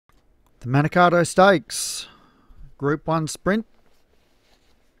The Manikato Stakes, Group 1 Sprint.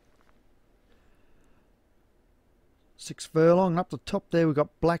 6 furlong. Up the top there we've got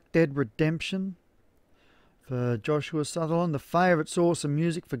Black Dead Redemption for Joshua Sutherland. The favourites Awesome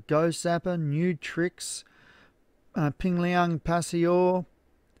Music for Go Sapper, New Tricks, Ping Liang Passior,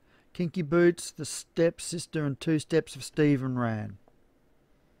 Kinky Boots, The Step Sister and 2 Steps of Stephen Ran.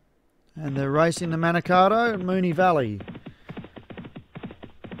 And they're racing the Manikato at Moonee Valley.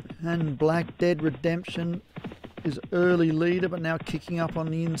 And Black Dead Redemption is early leader, but now kicking up on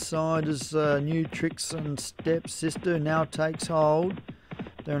the inside as New Tricks and Step Sister now takes hold.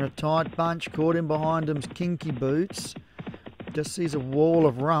 They're in a tight bunch. Caught in behind them's Kinky Boots. Just sees a wall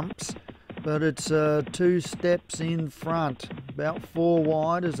of rumps, but it's 2 steps in front. About 4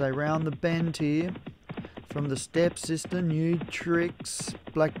 wide as they round the bend here. From the Step Sister, New Tricks,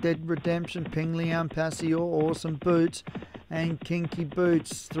 Black Dead Redemption, Ping Liang Passior, Awesome Boots, and Kinky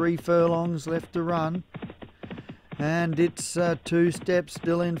Boots. 3 furlongs left to run. And it's 2 steps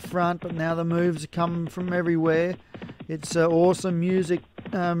still in front, but now the moves are coming from everywhere. It's Awesome Music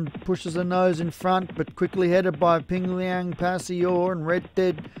pushes the nose in front, but quickly headed by Ping Liang Passior and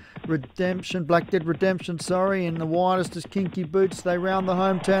Black Dead Redemption, sorry. And the widest is Kinky Boots. They round the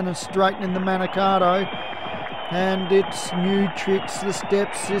home turn and straighten in the Manikato. And it's New Tricks, the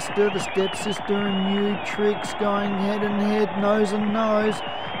Step Sister and New Tricks going head and head, nose and nose.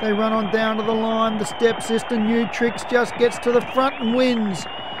 They run on down to the line. The Step Sister, New Tricks, just gets to the front and wins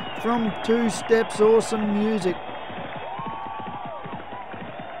from 2 steps. Awesome Music.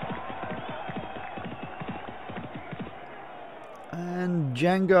 And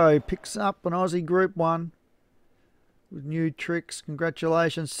Django picks up an Aussie Group 1 with New Tricks.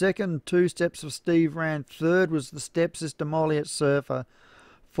 Congratulations. Second, 2 Steps of Steve Ran. Third was the Step Sister Molly at Surfer.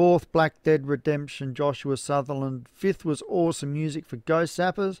 4th, Black Dead Redemption, Joshua Sutherland. 5th was Awesome Music for Go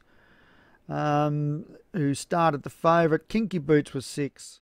Sappers, who started the favourite. Kinky Boots was 6.